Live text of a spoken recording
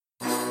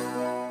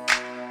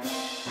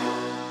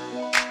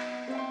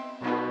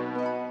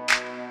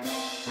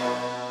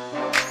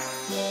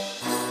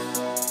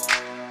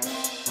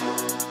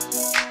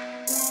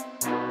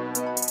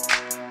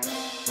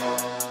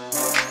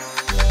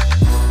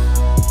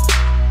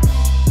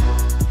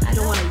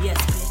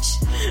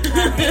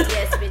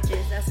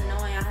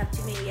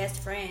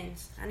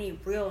need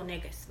real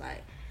niggas.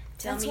 Like,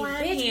 tell That's me, why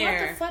I'm bitch, here.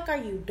 what the fuck are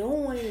you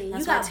doing?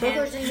 That's you got why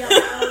boogers in your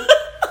mouth.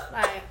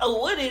 Like, oh,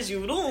 what is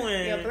you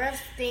doing? Your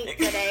breath stink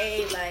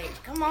today.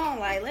 Like, come on,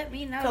 like, let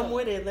me know. Come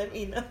with it, let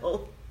me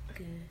know.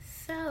 Good,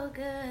 so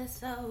good,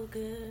 so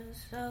good,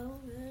 so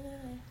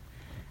good.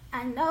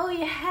 I know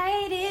you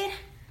hate it,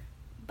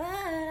 but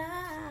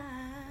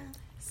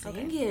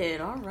Sing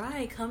it. All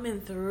right, coming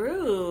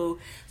through.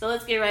 So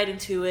let's get right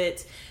into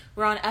it.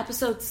 We're on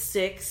episode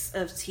 6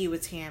 of Tea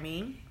with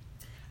Tammy.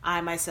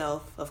 I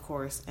myself, of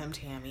course, am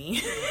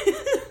Tammy.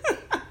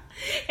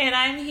 And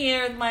I'm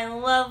here with my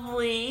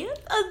lovely,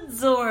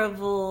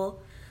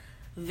 adorable,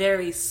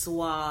 very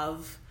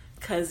suave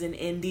cousin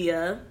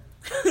India,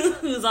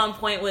 who's on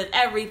point with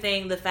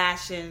everything, the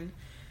fashion,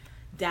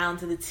 down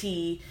to the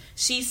T.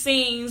 She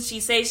sings, she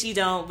says she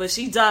don't, but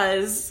she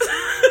does.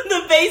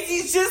 The face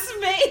you just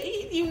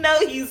made, you know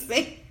you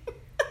sing.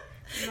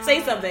 No.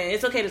 Say something.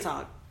 It's okay to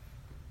talk.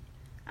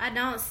 I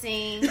don't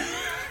sing.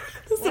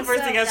 That's the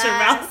first thing out your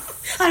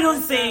mouth. I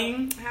don't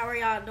sing. How are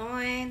y'all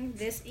doing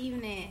this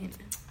evening?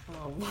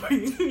 Oh boy,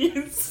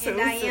 you're so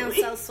and I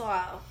silly. am so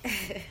suave.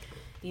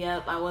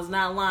 Yep, I was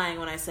not lying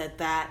when I said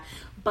that.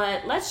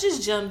 But let's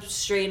just jump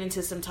straight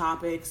into some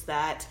topics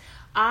that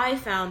I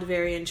found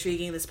very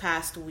intriguing this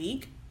past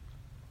week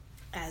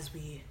as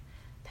we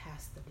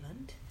pass the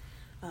blunt.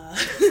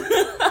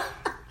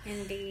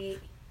 Indeed.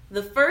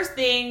 The first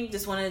thing,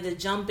 just wanted to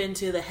jump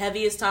into the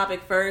heaviest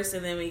topic first,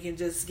 and then we can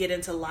just get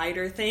into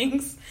lighter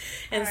things.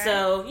 And right.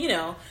 So, you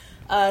know,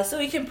 so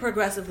we can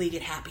progressively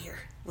get happier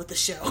with the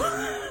show.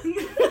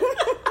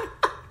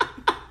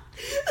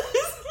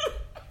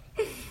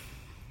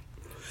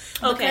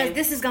 Okay. Because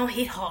this is going to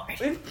hit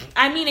hard.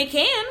 I mean, it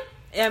can.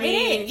 I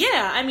mean,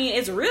 yeah. I mean,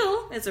 it's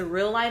real. It's a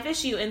real life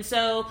issue. And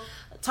so,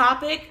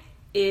 topic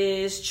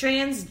is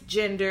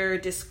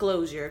transgender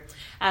disclosure.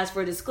 As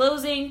for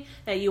disclosing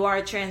that you are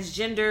a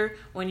transgender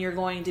when you're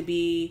going to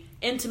be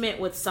intimate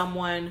with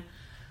someone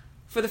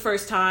for the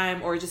first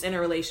time or just in a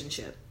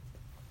relationship.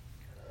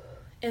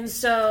 And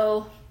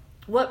so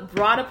what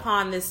brought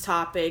upon this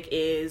topic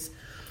is,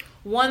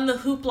 one, the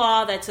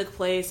hoopla that took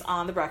place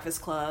on The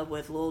Breakfast Club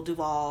with Lil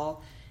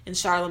Duval and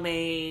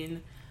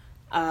Charlamagne,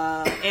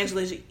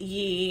 Angela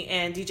Yee,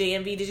 and DJ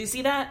Envy. Did you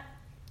see that?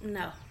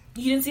 No.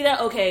 You didn't see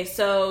that? Okay,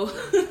 so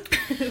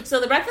so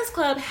The Breakfast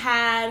Club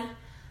had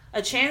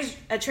a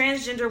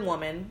transgender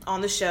woman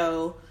on the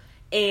show,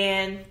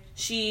 and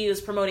she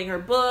was promoting her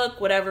book,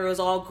 whatever. It was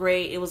all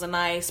great. It was a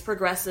nice,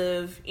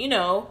 progressive,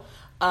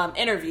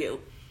 interview.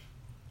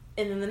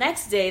 And then the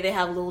next day, they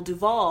have Lil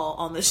Duval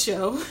on the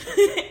show,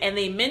 and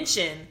they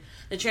mention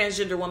the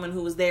transgender woman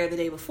who was there the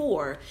day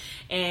before,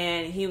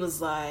 and he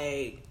was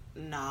like,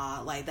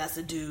 nah, like, that's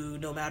a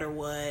dude, no matter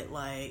what,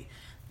 like.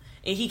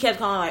 And he kept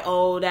calling, like,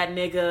 oh, that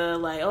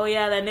nigga, like, oh,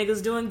 yeah, that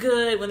nigga's doing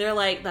good. When they're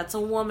like, that's a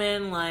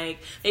woman, like,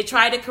 they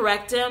try to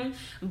correct him.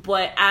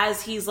 But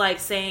as he's, like,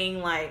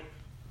 saying, like...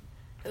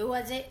 Who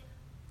was it?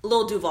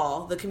 Lil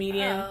Duval, the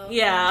comedian. Oh.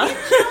 Yeah.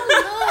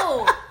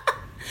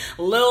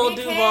 Lil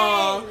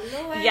Duval.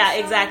 Yeah,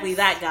 exactly,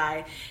 that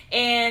guy.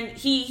 And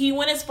he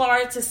went as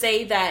far to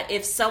say that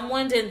if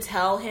someone didn't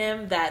tell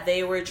him that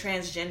they were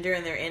transgender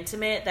and they're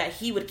intimate, that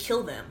he would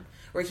kill them.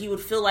 Or he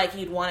would feel like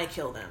he'd want to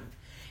kill them.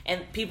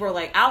 And people are,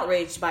 like,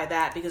 outraged by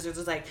that because they're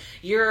just like,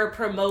 you're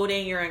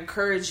promoting, you're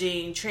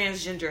encouraging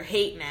transgender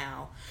hate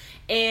now.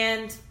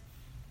 And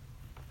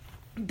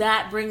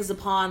that brings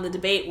upon the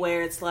debate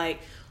where it's like,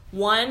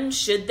 one,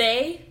 should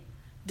they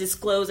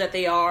disclose that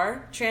they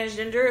are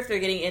transgender if they're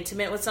getting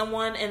intimate with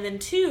someone? And then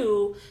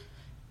two,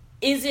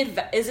 is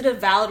it a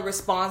valid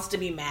response to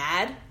be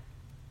mad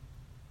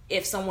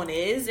if someone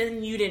is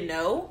and you didn't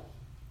know?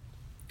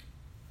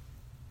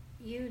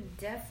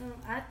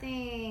 I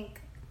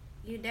think...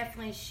 You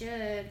definitely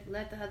should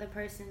let the other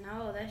person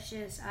know. That's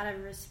just out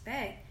of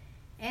respect.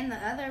 And the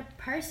other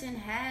person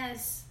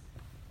has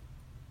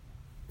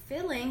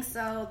feelings,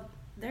 so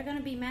they're going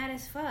to be mad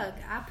as fuck.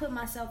 I put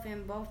myself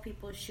in both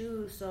people's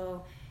shoes,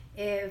 so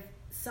if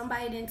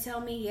somebody didn't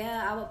tell me,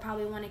 yeah, I would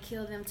probably want to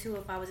kill them too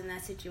if I was in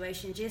that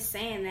situation. Just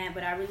saying that,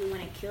 but I really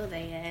want to kill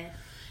their ass.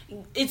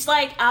 It's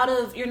like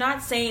you're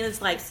not saying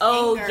it's like,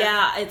 oh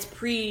yeah, it's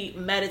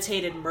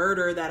premeditated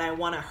murder that I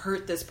want to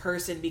hurt this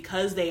person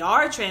because they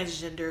are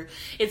transgender.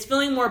 It's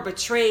feeling more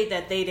betrayed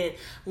that they didn't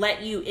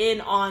let you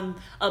in on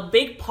a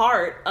big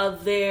part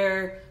of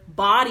their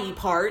body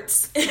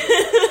parts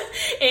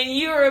and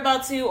you're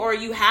about to, or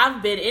you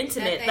have been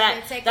intimate.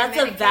 That's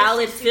a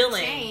valid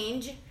feeling.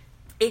 Change.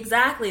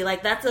 Exactly.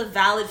 Like, that's a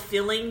valid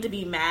feeling to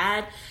be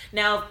mad.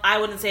 Now, I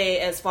wouldn't say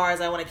as far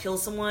as I want to kill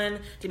someone.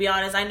 To be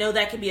honest, I know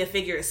that could be a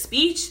figure of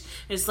speech.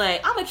 It's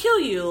like, I'm going to kill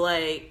you.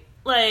 Like,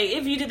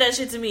 if you did that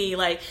shit to me.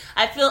 Like,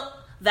 I feel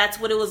that's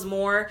what it was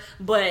more.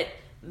 But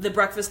the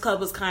Breakfast Club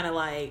was kind of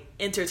like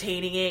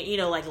entertaining it, you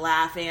know, like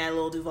laughing at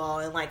Lil Duval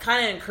and like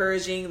kind of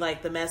encouraging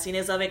like the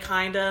messiness of it,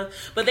 kind of.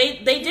 But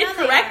they did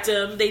correct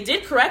him. They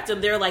did correct him.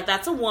 They're like,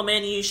 that's a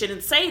woman, you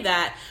shouldn't say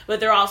that.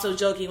 But they're also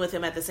joking with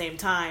him at the same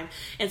time.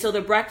 And so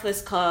the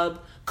Breakfast Club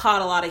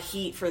caught a lot of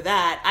heat for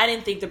that. I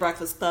didn't think the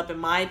Breakfast Club, in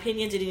my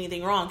opinion, did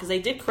anything wrong because they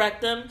did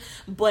correct them.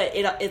 But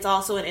it's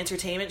also an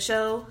entertainment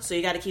show, so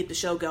you got to keep the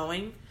show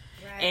going.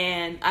 Right.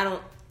 And I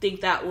don't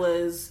think that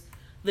was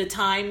the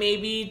time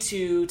maybe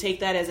to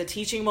take that as a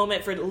teaching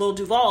moment for Lil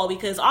Duval,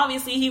 because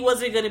obviously he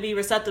wasn't going to be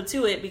receptive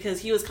to it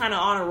because he was kind of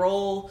on a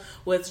roll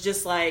with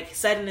just like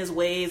setting his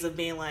ways of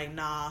being like,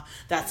 nah,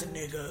 that's a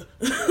nigga.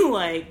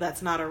 Like,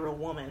 that's not a real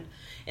woman.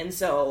 And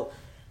so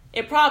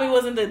it probably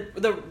wasn't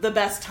the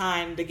best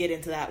time to get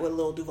into that with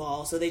Lil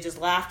Duval. So they just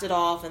laughed it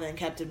off and then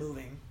kept it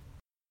moving.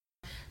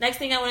 Next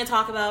thing I want to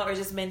talk about or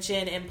just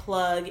mention and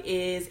plug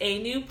is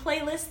a new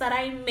playlist that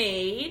I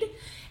made.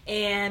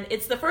 And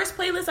it's the first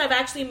playlist I've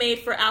actually made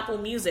for Apple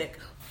Music.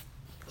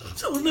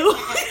 Oh no.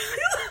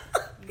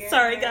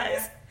 Sorry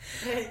guys.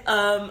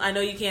 I know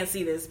you can't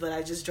see this, but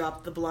I just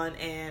dropped the blunt,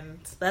 and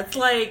that's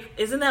like,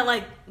 isn't that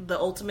like the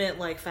ultimate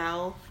like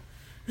foul?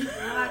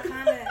 No,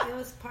 it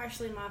was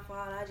partially my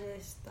fault. I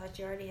just thought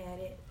you already had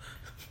it.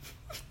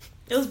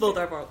 It was both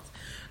our faults.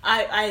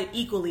 I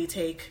equally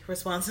take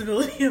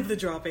responsibility of the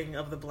dropping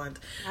of the blunt.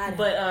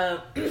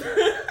 But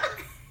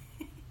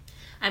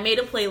I made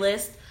a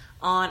playlist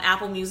on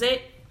Apple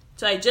Music.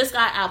 So I just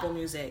got Apple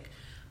Music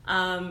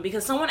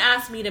because someone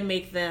asked me to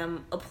make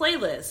them a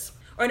playlist.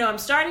 Or no, I'm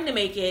starting to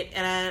make it,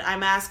 and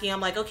I'm asking, I'm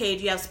like, okay,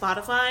 do you have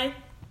Spotify?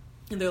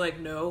 And they're like,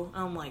 no.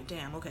 I'm like,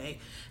 damn, okay.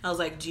 I was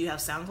like, do you have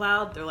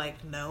SoundCloud? They're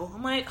like, no.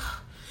 I'm like,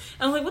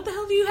 what the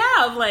hell do you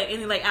have? Like,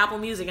 and like Apple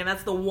Music, and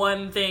that's the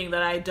one thing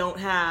that I don't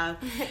have.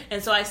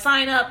 And so I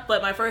sign up,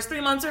 but my first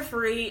 3 months are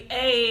free.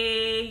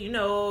 Hey, you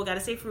know, gotta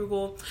stay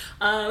frugal.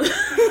 I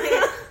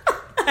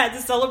had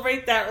to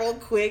celebrate that real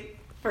quick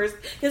first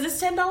because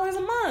it's $10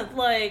 a month.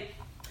 Like,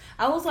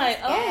 I was like,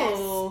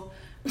 oh,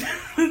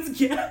 it's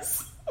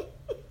gas.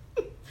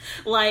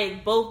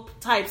 Like both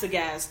types of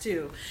gas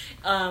too,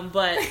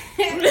 but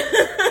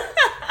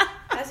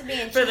that's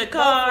being for the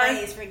car. Both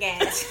ways for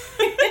gas.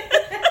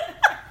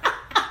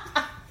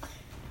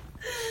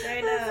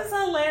 This is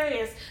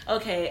hilarious.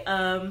 Okay,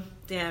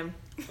 damn,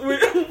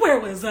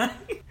 where was I?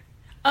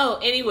 Oh,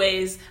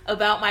 anyways,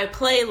 about my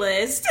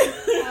playlist.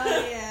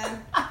 Oh yeah.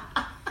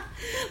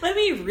 Let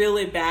me reel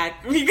it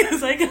back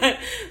because I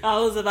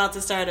was about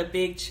to start a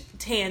big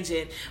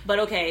tangent. But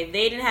okay,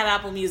 they didn't have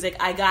Apple Music.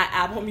 I got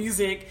Apple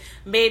Music,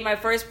 made my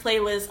first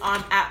playlist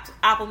on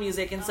Apple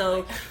Music, and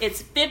so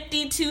it's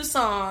 52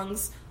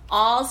 songs,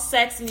 all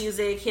sex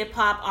music, hip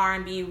hop,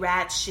 R&B,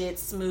 rat shit,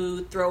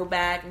 smooth,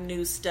 throwback,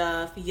 new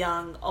stuff,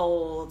 young,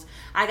 old.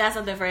 I got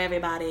something for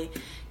everybody.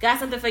 Got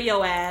something for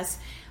your ass.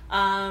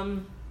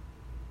 And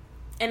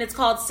it's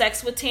called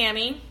Sex with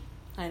Tammy.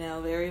 I know,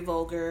 very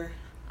vulgar.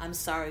 I'm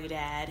sorry,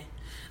 Dad.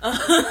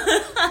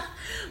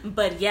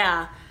 But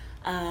yeah,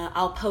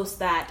 I'll post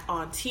that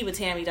on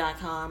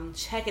teawithtammy.com.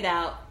 Check it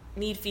out.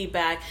 Need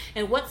feedback.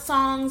 And what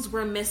songs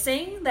were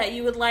missing that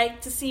you would like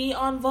to see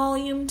on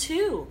Volume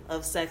 2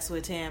 of Sex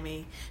with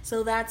Tammy.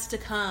 So that's to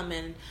come,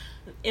 and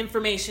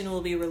information will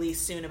be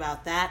released soon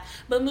about that.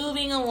 But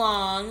moving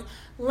along,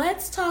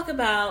 let's talk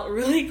about,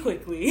 really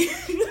quickly,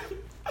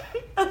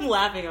 I'm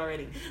laughing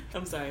already.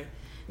 I'm sorry.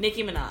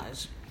 Nicki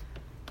Minaj.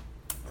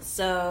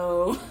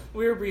 So,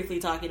 we were briefly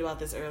talking about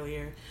this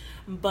earlier,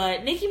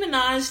 but Nicki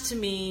Minaj, to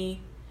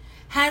me,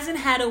 hasn't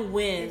had a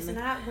win. It's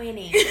not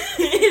winning.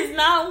 It's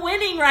not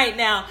winning right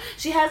now.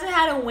 She hasn't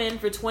had a win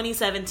for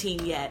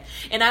 2017 yet.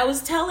 And I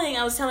was telling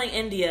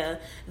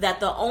India that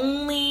the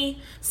only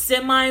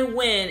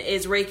semi-win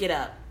is Rake It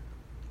Up.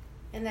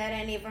 And that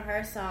ain't even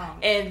her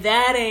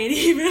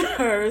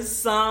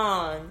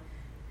song.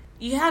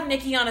 You have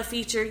Nicki on a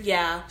feature,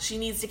 yeah, she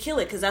needs to kill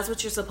it, because that's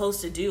what you're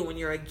supposed to do when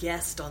you're a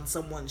guest on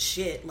someone's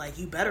shit. Like,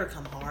 you better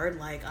come hard.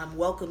 Like, I'm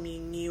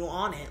welcoming you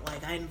on it.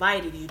 Like, I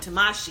invited you to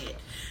my shit.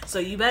 So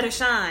you better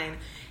shine.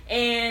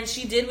 And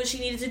she did what she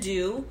needed to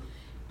do.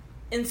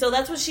 And so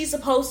that's what she's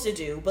supposed to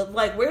do. But,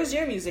 like, where's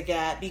your music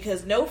at?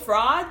 Because No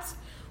Frauds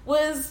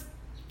was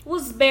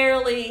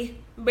barely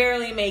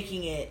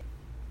making it.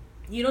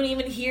 You don't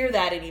even hear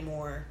that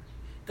anymore.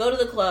 Go to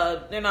the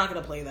club. They're not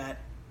going to play that.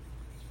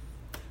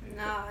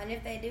 No, and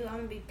if they do, I'm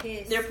gonna be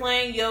pissed. They're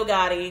playing Yo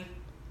Gotti,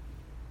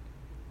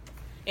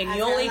 and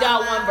you only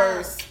got one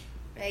verse.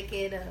 Break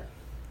it up.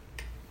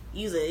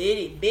 You's a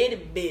itty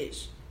bitty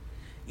bitch.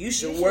 You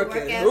should work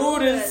at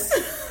Hooters.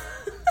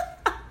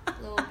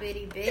 Little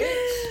bitty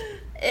bitch.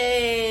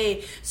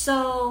 Hey,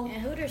 so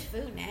and Hooters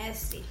food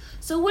nasty.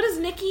 So what is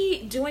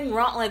Nicki doing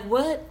wrong? Like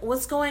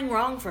what's going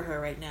wrong for her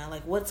right now?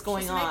 Like what's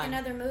going on? She's making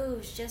other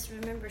moves. Just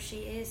remember, she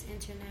is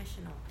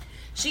international.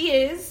 She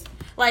is.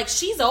 Like,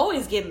 she's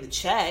always getting the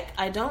check.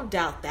 I don't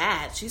doubt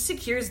that. She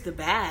secures the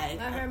bag.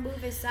 But her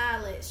move is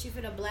solid. She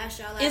finna blast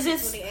y'all out in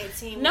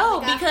 2018. No,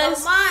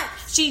 because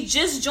she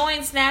just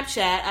joined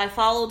Snapchat. I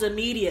followed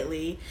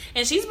immediately.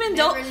 And she's been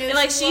dope.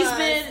 Like,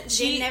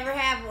 she never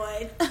have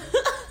one.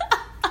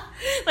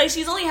 Like,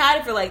 she's only had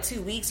it for like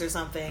 2 weeks or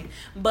something.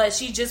 But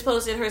she just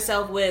posted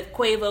herself with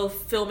Quavo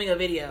filming a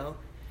video.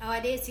 Oh, I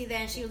did see that,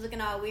 and she was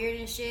looking all weird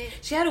and shit.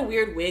 She had a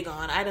weird wig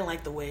on. I didn't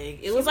like the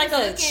wig. It was like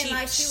a cheap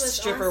like she was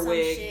stripper on some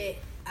wig. Shit.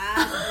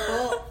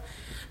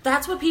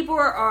 That's what people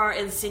are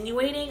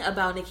insinuating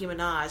about Nicki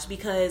Minaj,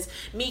 because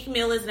Meek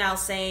Mill is now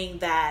saying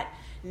that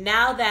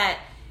now that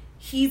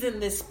he's in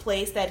this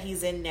place that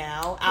he's in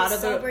now, out of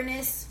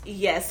soberness.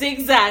 Yes,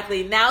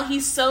 exactly. Now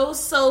he's so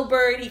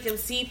sober, he can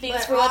see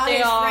things for what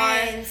they are.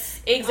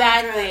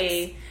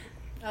 Exactly.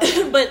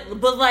 Okay.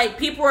 but like,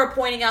 people are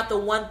pointing out the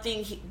one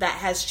thing that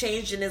has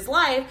changed in his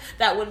life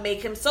that would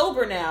make him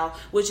sober now,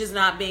 which is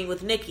not being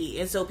with Nicki.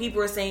 And so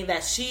people are saying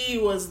that she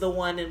was the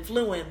one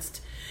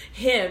influenced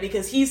him,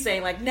 because he's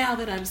saying, like, now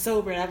that I'm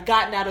sober and I've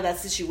gotten out of that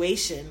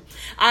situation,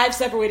 I've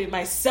separated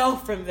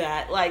myself from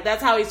that. Like,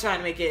 that's how he's trying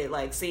to make it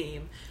like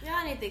seem.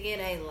 Y'all need to get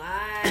a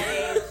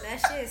life. That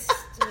shit's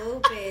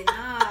stupid.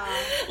 Nah.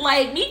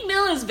 Like, Meek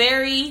Mill is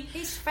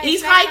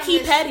he's high key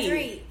petty.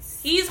 Streets.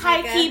 He's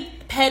high key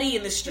petty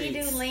in the streets.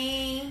 He do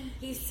lean.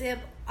 He sip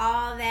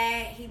all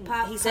that. He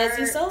pop. He says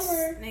he's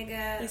sober.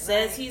 Nigga. He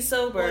says he's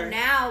sober. Well,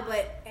 now,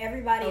 but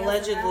everybody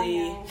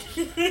allegedly. Else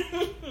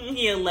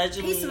He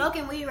allegedly. He's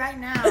smoking weed right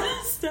now.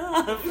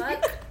 Stop.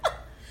 Fuck.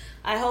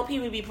 I hope he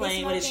would be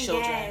playing with his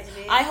children. Gas,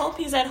 I hope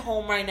he's at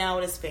home right now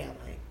with his family.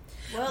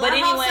 Well, but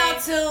anyway, hope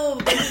so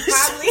too. But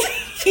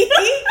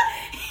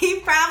he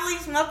probably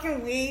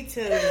smoking weed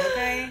too.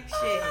 Okay. Shit.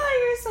 Oh,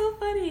 you're so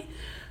funny.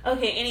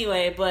 Okay.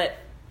 Anyway, but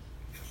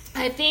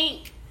I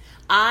think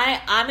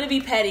I'm gonna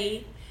be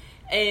petty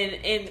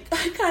and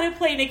kind of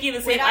play Nicki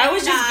the same. I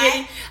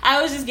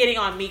was just getting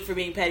on Meek for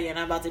being petty, and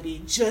I'm about to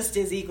be just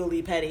as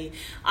equally petty.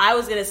 I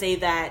was gonna say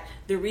that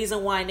the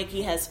reason why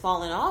Nicki has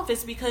fallen off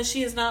is because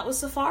she is not with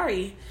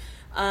Safari.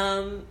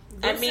 I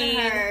mean,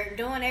 her,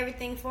 doing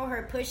everything for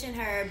her, pushing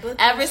her,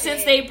 ever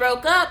since they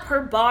broke up,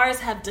 her bars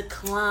have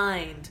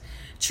declined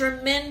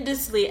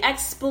tremendously,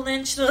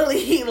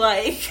 exponentially.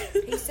 Like,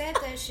 he said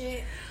that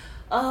shit.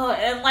 Oh,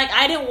 and like,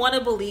 I didn't want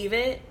to believe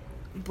it,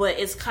 but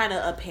it's kind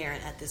of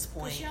apparent at this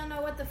point. But you don't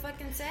know what to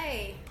fucking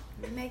say.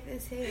 Make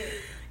this hit.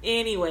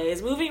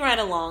 Anyways, moving right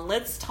along,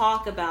 let's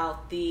talk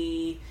about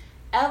the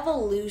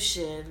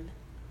evolution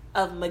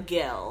of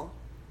Miguel.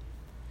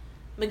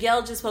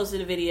 Miguel just posted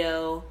a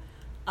video,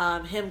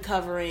 him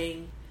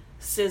covering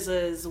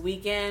SZA's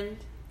Weekend,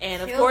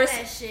 and of course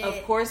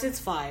it's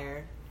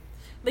fire.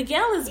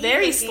 Miguel is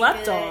very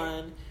slept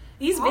on.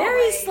 He's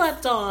very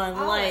slept on.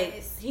 Always.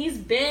 Like, he's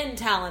been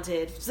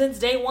talented since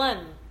day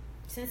one.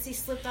 Since he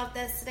slipped off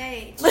that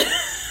stage.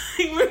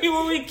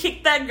 When we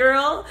kicked that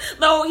girl?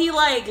 No, he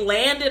like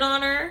landed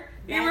on her.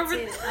 You remember?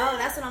 Oh,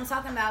 that's what I'm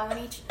talking about. When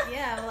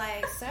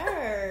like,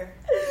 sir.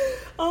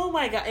 Oh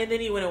my god! And then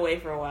he went away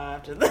for a while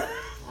after that.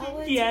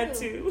 He had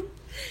to.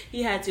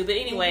 But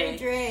anyway,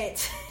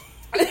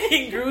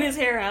 he grew his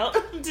hair out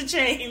to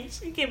change.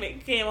 He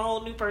became a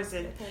whole new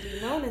person.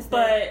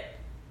 But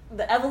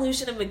the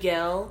evolution of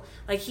Miguel,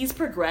 like, he's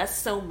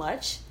progressed so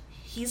much.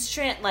 He's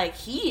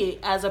he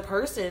as a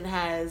person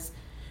has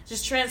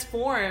just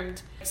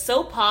transformed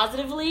so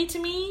positively to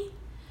me.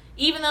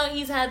 Even though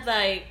he's had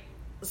like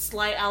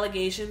slight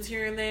allegations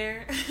here and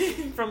there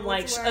from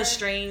like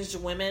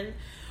estranged women.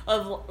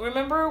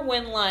 Remember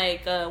when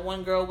like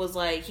one girl was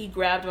like, he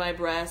grabbed my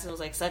breast and it was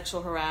like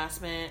sexual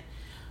harassment,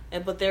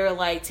 but they were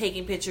like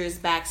taking pictures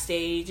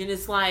backstage, and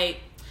it's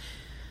like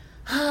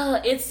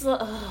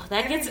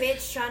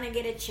bitch trying to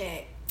get a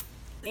check.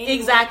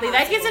 Exactly.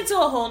 That gets into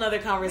a whole nother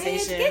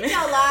conversation. Bitch, get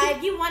your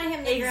life. You wanted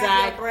him to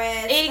grab your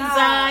breast.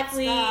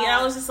 Exactly. Stop. And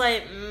I was just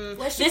like,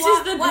 this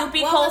is the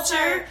groupie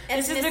culture.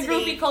 This is the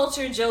groupie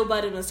culture Joe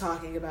Budden was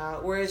talking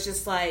about, where it's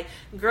just like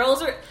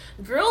girls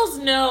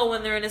know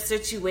when they're in a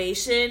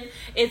situation.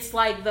 It's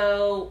like,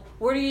 though,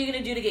 what are you going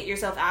to do to get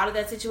yourself out of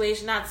that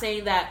situation? Not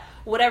saying that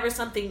whatever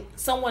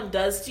someone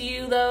does to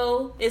you,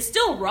 though, is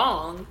still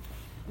wrong,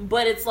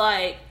 but it's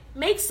like,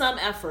 make some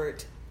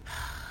effort.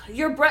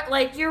 You're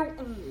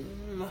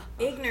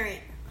ignorant.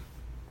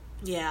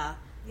 Yeah.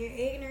 You're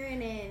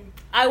ignorant, and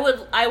I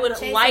would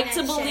like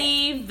to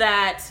believe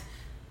that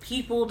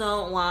people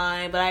don't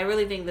lie, but I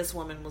really think this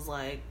woman was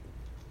like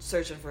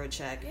searching for a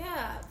check.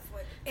 Yeah.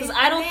 Because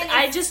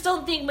I just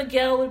don't think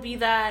Miguel would be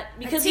that,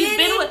 because he's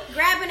been with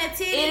grabbing a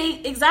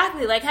titty.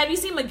 Exactly. Like, have you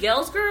seen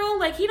Miguel's girl?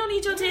 Like, he don't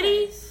need your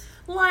titty.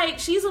 Like,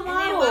 she's a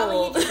model. And then why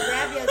would you just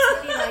grab your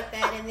titty like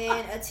that? And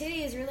then a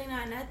titty is really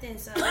not nothing.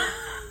 So.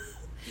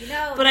 You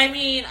know, but I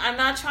mean, I'm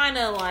not trying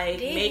to like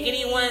make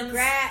anyone's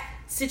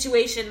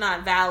situation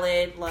not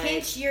valid. Like,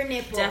 pinch your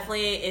nipple.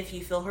 Definitely, if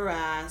you feel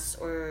harassed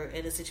or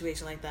in a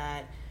situation like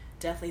that,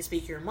 definitely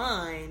speak your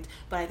mind.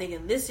 But I think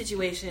in this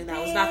situation, that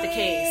was not the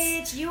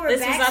case. You were this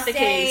backstage. Was not the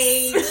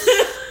case.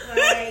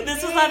 Like,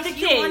 this was not the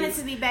case. You wanted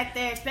to be back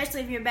there, especially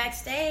if you're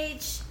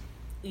backstage.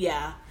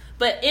 Yeah,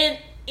 but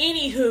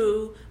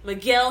anywho,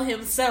 Miguel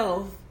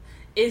himself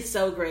is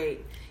so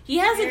great. He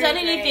hasn't done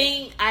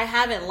anything I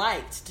haven't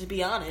liked, to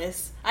be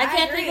honest. I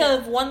can't think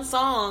of one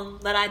song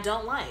that I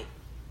don't like.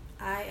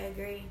 I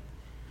agree.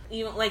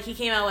 Even like, he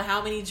came out with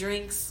How Many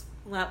Drinks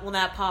when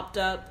that popped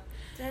up.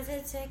 Does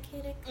it take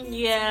you to kiss?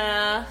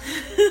 Yeah.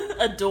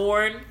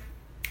 Adorn.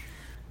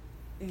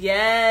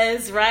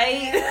 Yes,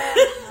 right? Yeah,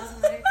 that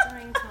was my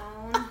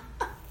ringtone.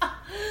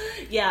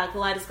 Yeah,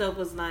 Kaleidoscope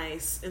was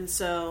nice. And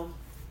so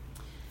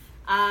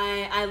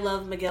I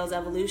love Miguel's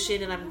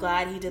evolution, and I'm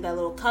glad he did that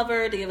little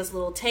cover to give us a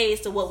little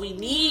taste of what we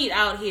need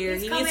out here.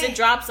 He needs to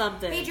drop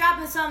something. He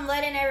dropping something,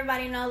 letting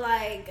everybody know,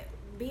 like,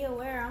 be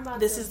aware.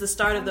 This is the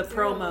start of the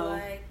promo.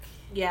 Like,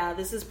 yeah,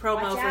 this is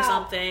promo for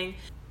something.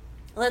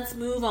 Let's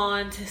move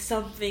on to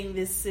something.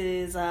 This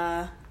is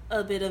a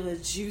bit of a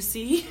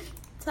juicy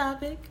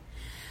topic.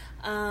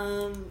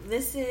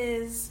 This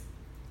is,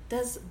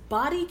 does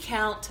body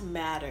count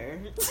matter?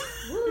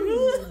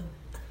 Ooh.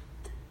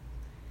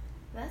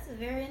 That's a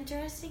very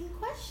interesting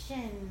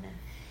question.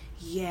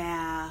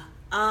 Yeah.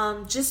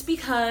 Just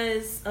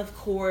because, of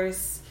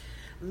course,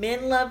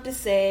 men love to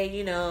say,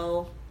 you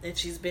know, that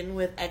she's been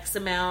with X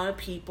amount of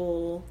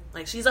people.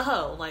 Like, she's a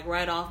hoe. Like,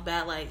 right off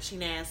bat, like, she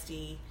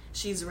nasty.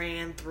 She's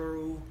ran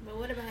through. But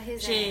what about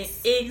his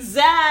ass?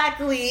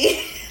 Exactly.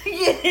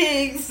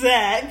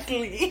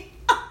 Exactly.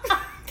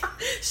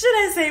 Should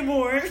I say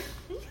more?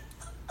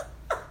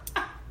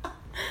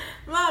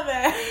 My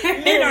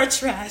bad. Men are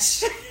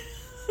trash.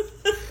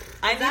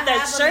 I need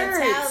that shirt.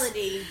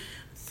 Mentality,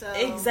 so.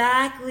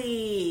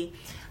 Exactly.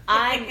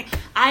 I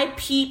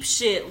peep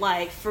shit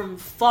like from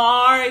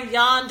far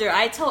yonder.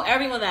 I tell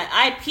everyone that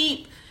I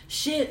peep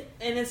shit,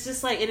 and it's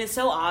just like, and it's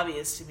so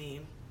obvious to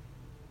me.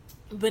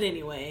 But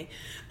anyway,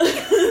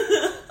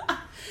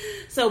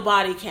 so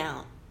body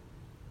count.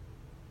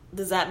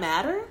 Does that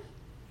matter?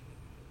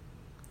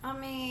 I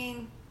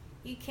mean,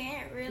 you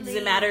can't really. Does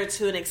it matter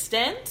to an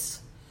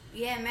extent?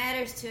 Yeah, it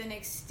matters to an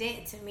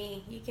extent to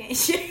me. You can't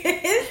just.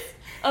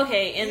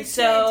 Okay, and you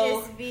so.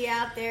 can't just be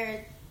out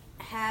there,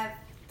 have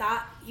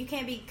thought. You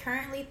can't be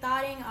currently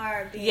thoughting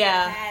or being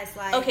past.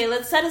 Like, okay,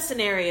 let's set a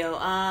scenario.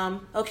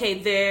 Okay,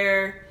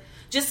 they're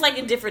just like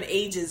in different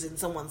ages in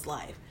someone's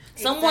life.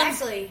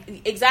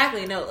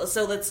 Exactly. No,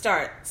 so let's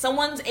start.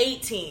 Someone's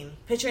 18.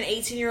 Picture an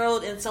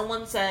 18-year-old, and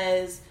someone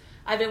says,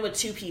 "I've been with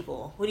 2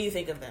 people." What do you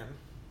think of them?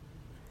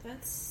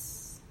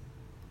 That's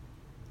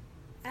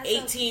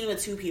 18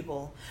 with 2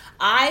 people.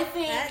 I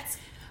think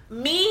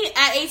me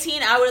at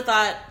 18, I would have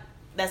thought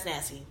that's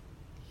nasty.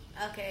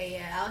 Okay,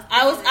 yeah.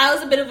 I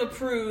was a bit of a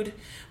prude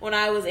when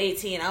I was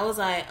 18. I was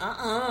like,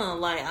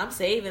 like, I'm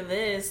saving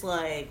this.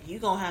 Like, you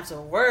gonna have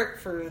to work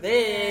for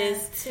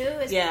this. Yeah,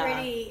 2 is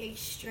pretty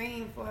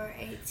extreme for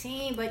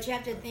 18, but you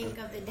have to think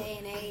of the day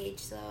and age,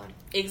 so.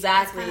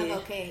 Exactly. That's kind of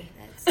okay.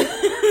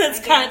 That's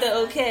kind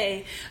of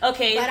okay.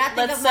 Okay, but I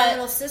think of my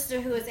little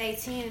sister who is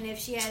 18, and if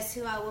she has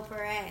 2, I'll whoop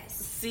her ass.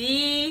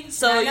 See?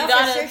 So you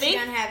gotta think. she's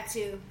gonna have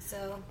 2,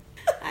 so.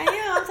 I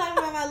am. I'm talking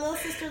about my little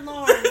sister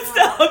Lauren.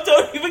 Stop!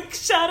 Don't even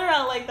shout her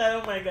out like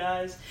that. Oh my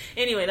gosh.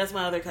 Anyway, that's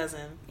my other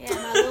cousin. Yeah,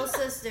 my little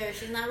sister.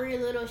 She's not really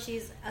little.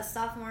 She's a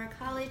sophomore in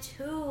college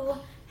who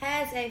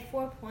has a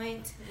 4.1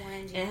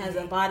 GPA. And has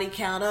a body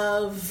count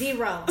of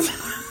 0. That's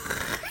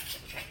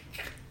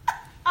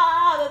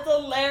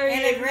hilarious.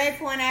 And a grade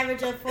point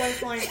average of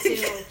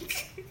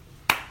 4.2.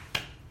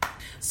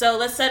 So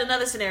let's set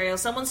another scenario.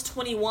 Someone's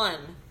 21,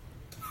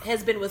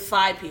 has been with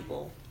 5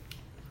 people.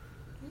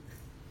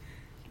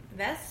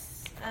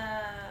 That's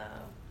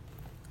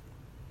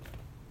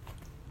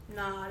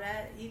no,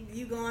 that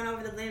you going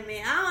over the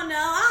limit.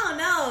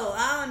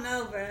 I don't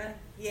know, bro.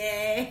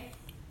 Yeah,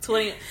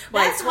 20,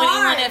 that's 21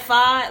 hard. at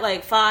 5,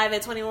 like 5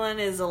 at 21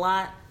 is a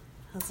lot.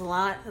 That's a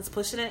lot. That's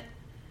pushing it.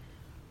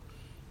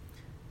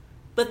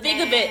 But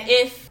think of it,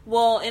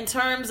 in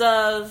terms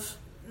of.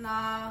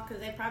 No,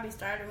 because they probably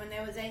started when they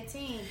was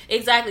 18.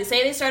 Exactly.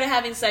 Say they started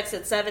having sex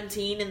at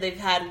 17 and they've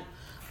had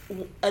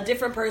a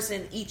different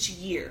person each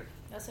year.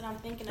 That's what I'm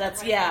thinking.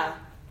 That's of right now.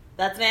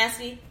 That's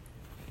nasty.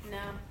 No.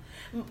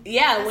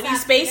 Yeah, that's when you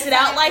space it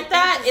out like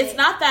that, it's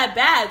not that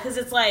bad because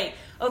it's like,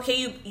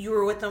 okay, you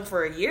were with them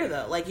for a year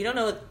though. Like, you don't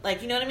know,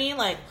 like, you know what I mean?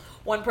 Like,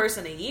 one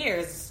person a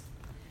year's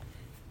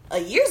a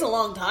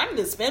long time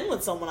to spend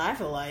with someone. I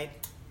feel like.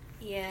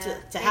 Yeah.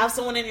 To have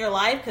someone in your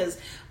life, because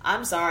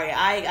I'm sorry,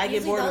 I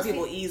get bored with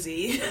people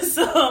easy.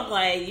 So I'm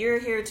like, you're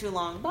here too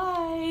long.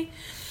 Bye.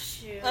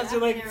 Shoot, I've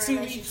been in a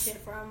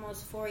relationship for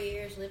almost 4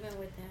 years living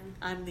with him.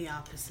 I'm the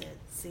opposite.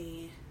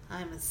 See,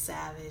 I'm a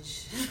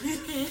savage.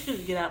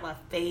 Get out my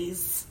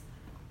face.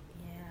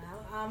 Yeah,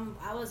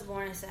 I was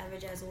born a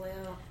savage as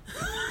well.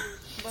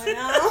 But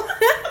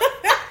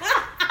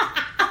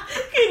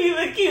can't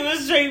even keep a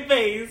straight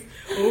face.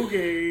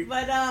 Okay.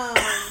 But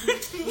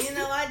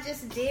I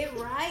just did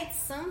right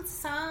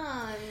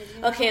sometimes.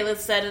 Okay,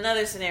 let's set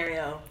another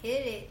scenario.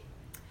 Hit it.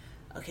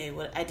 Okay,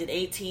 I did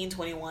 18,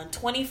 21,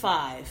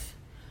 25.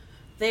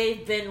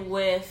 They've been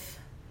with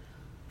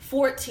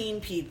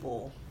 14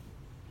 people.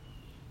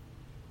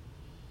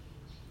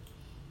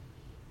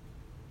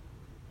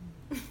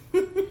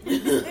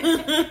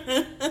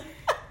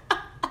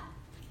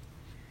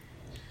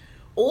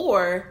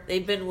 Or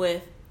they've been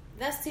with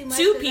that's too much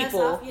 2 people.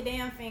 That's off your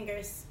damn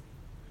fingers.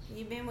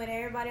 You've been with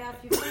everybody off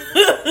your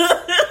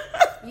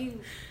fingers.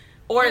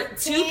 Or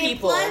 2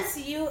 people. 10 plus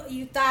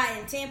you thought,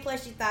 and 10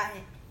 plus you thought.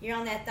 You're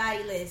on that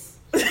thotty list.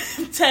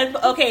 10.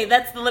 Okay,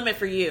 that's the limit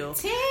for you.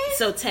 10?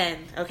 So 10.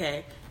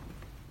 Okay.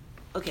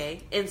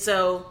 Okay. And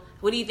so,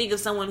 what do you think of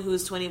someone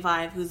who's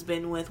 25 who's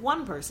been with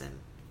one person?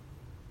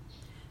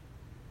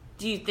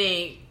 Do you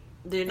think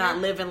they're not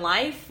living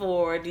life,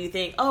 or do you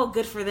think, oh,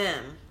 good for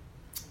them?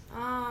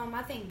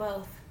 I think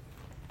both.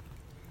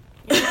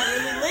 You're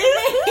not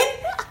really living.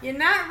 You're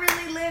not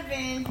really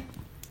living.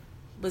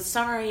 But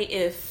sorry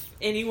if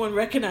anyone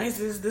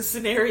recognizes the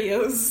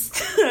scenarios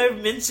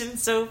I've mentioned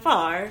so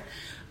far.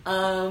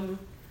 But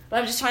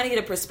I'm just trying to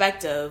get a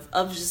perspective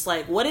of just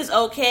like what is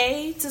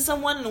okay to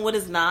someone and what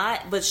is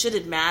not, but should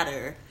it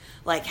matter?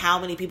 Like how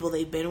many people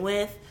they've been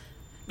with?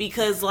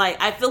 Because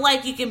like I feel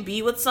like you can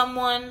be with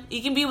someone,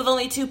 you can be with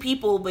only 2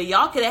 people, but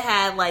y'all could have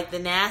had like the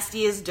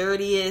nastiest,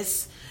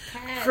 dirtiest,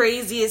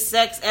 craziest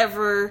sex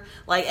ever,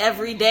 like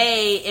every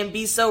day, and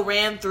be so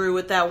ran through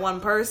with that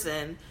one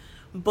person.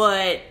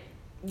 But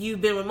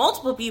you've been with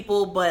multiple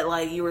people, but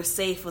like you were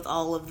safe with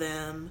all of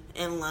them,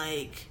 and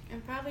like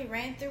probably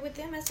ran through with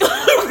them as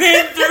well.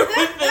 ran through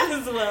with them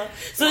as well.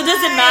 So it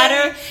doesn't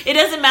matter. It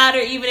doesn't matter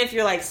even if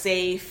you're like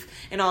safe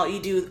and all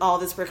you do all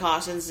these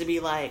precautions to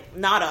be like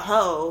not a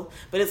hoe,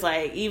 but it's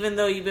like even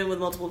though you've been with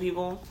multiple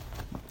people,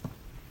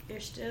 you're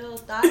still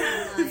thotting.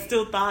 Like,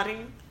 still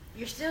thotting.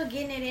 You're still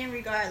getting it in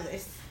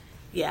regardless.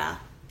 Yeah,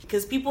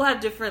 because people have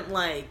different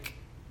like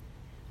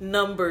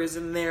numbers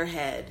in their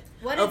head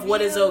of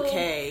what is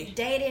okay.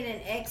 Dated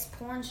an ex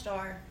porn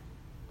star.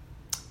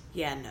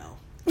 Yeah, no.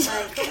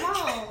 Like, come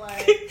on,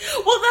 like.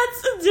 Well,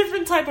 that's a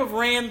different type of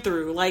ran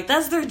through. Like,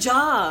 that's their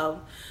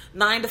job.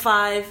 9 to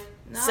 5,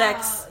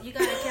 sex. You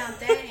gotta count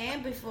that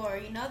and before.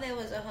 You know they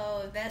was a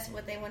hoe if that's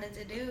what they wanted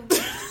to do.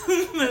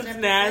 That's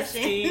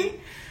nasty.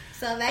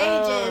 So they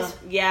just...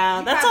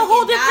 Yeah, that's a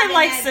whole different,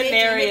 like,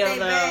 scenario, though.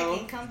 though.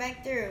 And come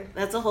back through.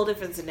 That's a whole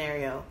different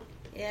scenario.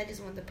 Yeah, I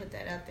just wanted to put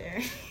that out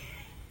there.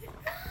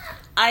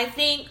 I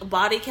think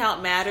body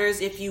count matters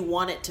if you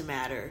want it to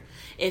matter.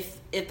 If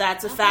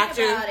that's a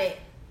factor... Think about it.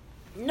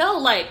 No,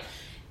 like...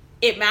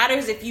 It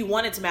matters if you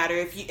want it to matter.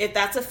 If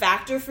that's a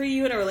factor for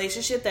you in a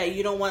relationship that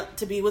you don't want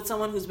to be with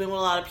someone who's been with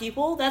a lot of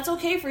people, that's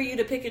okay for you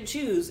to pick and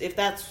choose if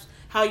that's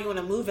how you want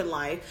to move in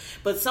life.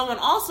 But someone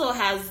also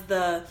has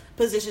the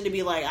position to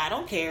be like, I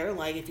don't care,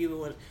 like if you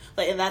would,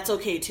 like, and that's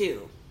okay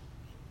too.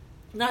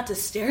 Not to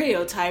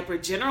stereotype or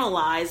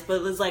generalize,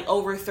 but it's like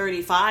over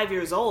 35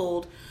 years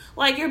old,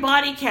 like your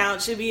body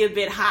count should be a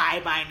bit high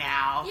by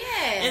now.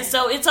 Yeah. And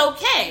so it's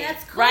okay.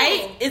 That's cool.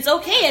 Right? It's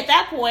okay at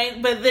that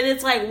point, but then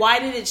it's like, why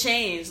did it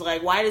change?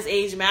 Like, why does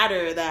age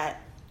matter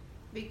that?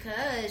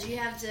 Because you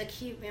have to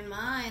keep in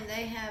mind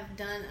they have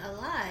done a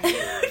lot.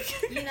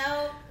 You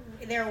know,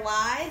 they're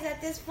wise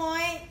at this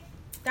point.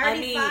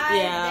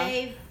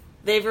 35,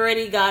 they've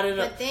already got it.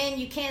 But then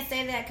you can't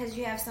say that because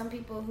you have some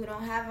people who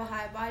don't have a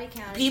high body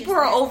count. People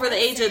are over the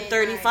age of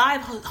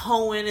 35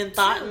 hoeing and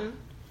thotting.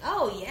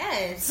 Oh,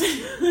 yes.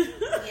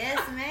 Yes,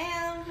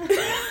 ma'am.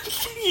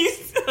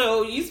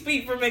 You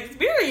speak from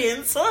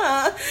experience,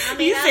 huh? I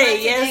mean, you say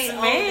like yes,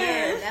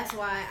 ma'am. That's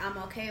why I'm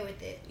okay with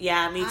it.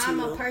 Yeah, me too. I'm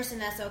a person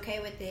that's okay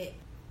with it.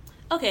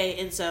 Okay,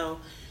 and so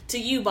to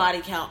you,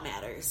 body count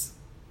matters.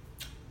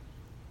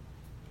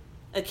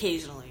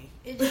 Occasionally.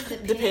 It just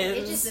depends.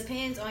 It just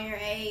depends on your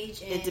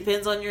age. And it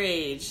depends on your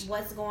age.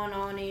 What's going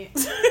on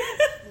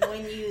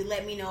when you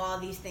let me know all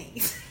these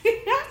things.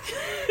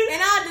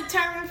 And I'll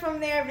determine from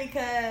there,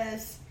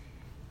 because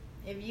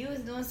if you was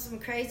doing some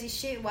crazy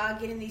shit while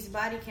getting these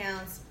body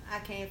counts, I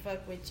can't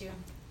fuck with you.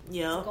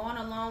 Yeah. So going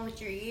along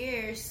with your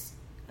years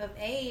of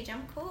age,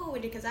 I'm cool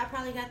with it because I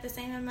probably got the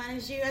same amount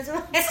as you as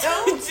well.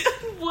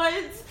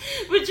 What?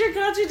 But you're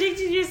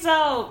contradicting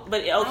yourself.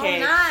 But okay.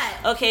 I'm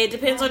not. Okay, it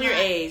depends on your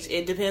age.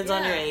 It depends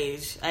on your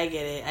age. I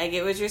get it. I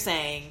get what you're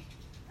saying.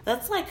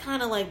 That's like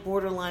kind of like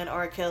borderline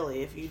R.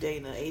 Kelly if you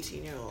date an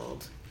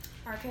 18-year-old.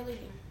 R. Kelly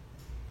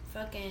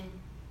fucking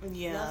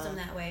loves them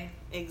that way.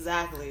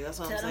 Exactly. That's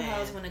what I'm saying. Tell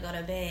them hoes when to go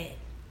to bed.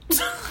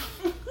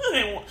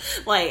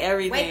 Like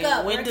everything. Wake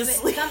up. When to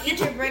sleep. Come eat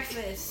your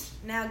breakfast.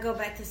 Now go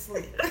back to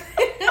sleep.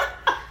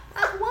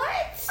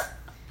 What?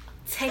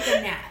 Take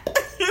a nap.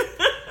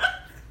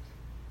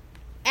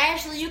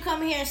 Ashley, you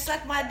come here and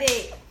suck my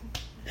dick.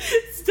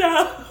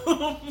 Stop.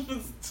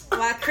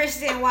 While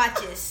Kristen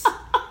watches.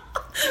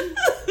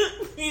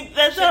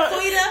 That's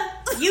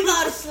Shaquita, you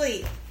go to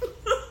sleep.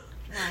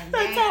 Like,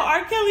 that's how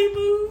R. Kelly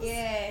moves.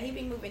 Yeah, he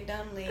be moving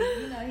dumbly.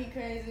 You know he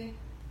crazy.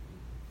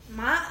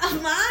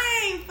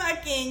 Mine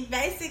fucking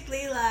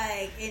basically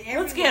like in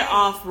every Let's get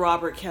off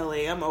Robert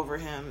Kelly. I'm over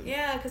him.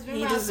 Yeah, because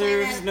he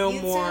deserves no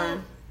YouTube,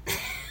 more.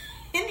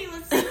 And he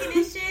was singing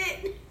his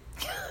shit.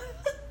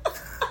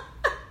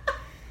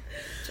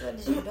 What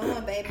is you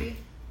doing, baby?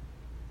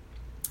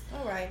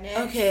 All right, next.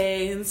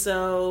 Okay, and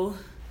so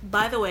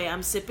by the way,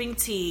 I'm sipping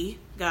tea,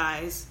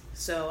 guys.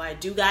 So I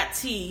do got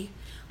tea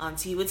on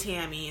Tea with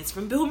Tammy. It's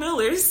from Bill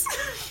Miller's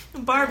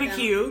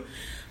barbecue.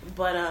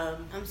 But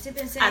I'm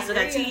sipping sangria. I still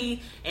got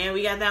tea, and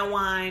we got that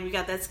wine. We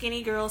got that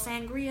Skinny Girl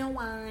Sangria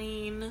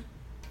wine.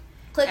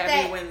 Click every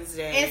that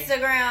Wednesday.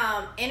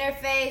 Instagram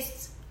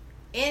interface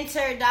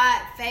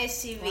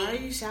Enter.FaceTV. Why are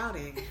you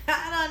shouting?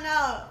 I don't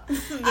know.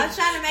 I'm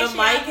trying to make sure the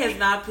mic has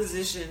not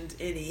positioned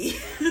any.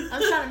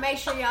 I'm trying to make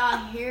sure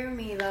y'all hear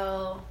me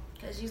though,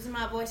 because using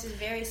my voice is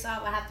very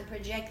soft. I have to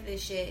project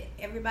this shit.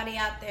 Everybody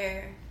out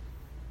there,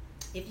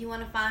 if you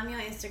want to find me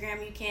on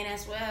Instagram, you can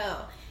as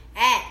well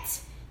at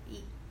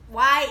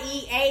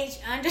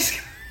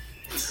YEH_.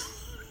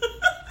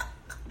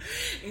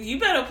 You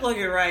better plug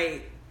it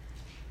right.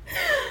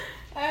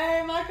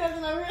 Hey, my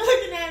cousin over here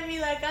looking at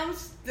me like I'm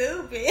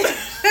stupid.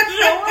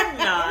 No, I'm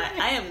not.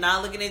 I am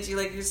not looking at you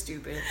like you're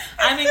stupid.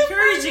 I'm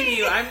encouraging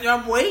you.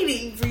 I'm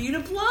waiting for you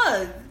to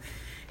plug.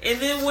 And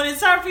then when it's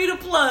time for you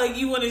to plug,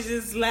 you want to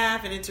just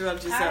laugh and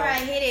interrupt yourself. All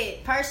right, hit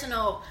it.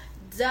 Personal.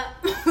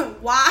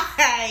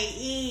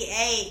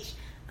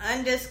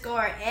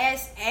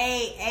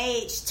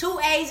 YEH_SAH. 2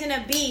 A's and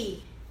a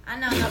B. I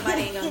know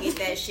nobody ain't gonna get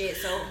that shit,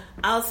 so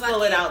I'll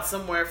spell it out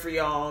somewhere for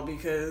y'all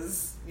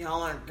because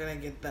y'all aren't gonna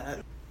get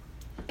that.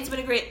 It's been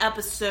a great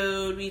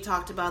episode. We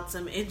talked about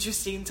some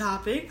interesting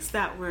topics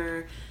that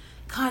were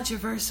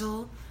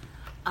controversial,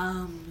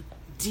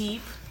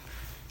 deep,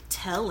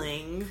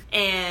 telling,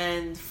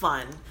 and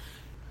fun.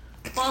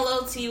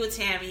 Follow Tea with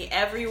Tammy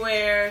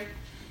everywhere.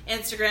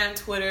 Instagram,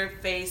 Twitter,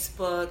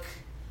 Facebook,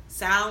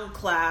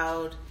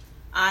 SoundCloud,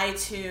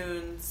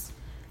 iTunes.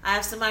 I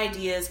have some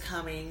ideas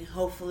coming.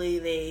 Hopefully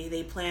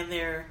they plan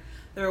their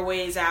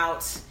ways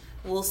out.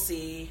 We'll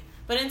see.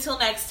 But until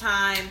next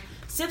time,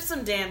 sip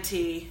some damn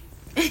tea.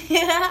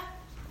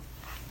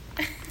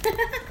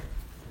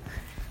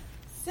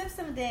 Sip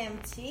some damn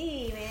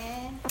tea,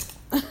 man.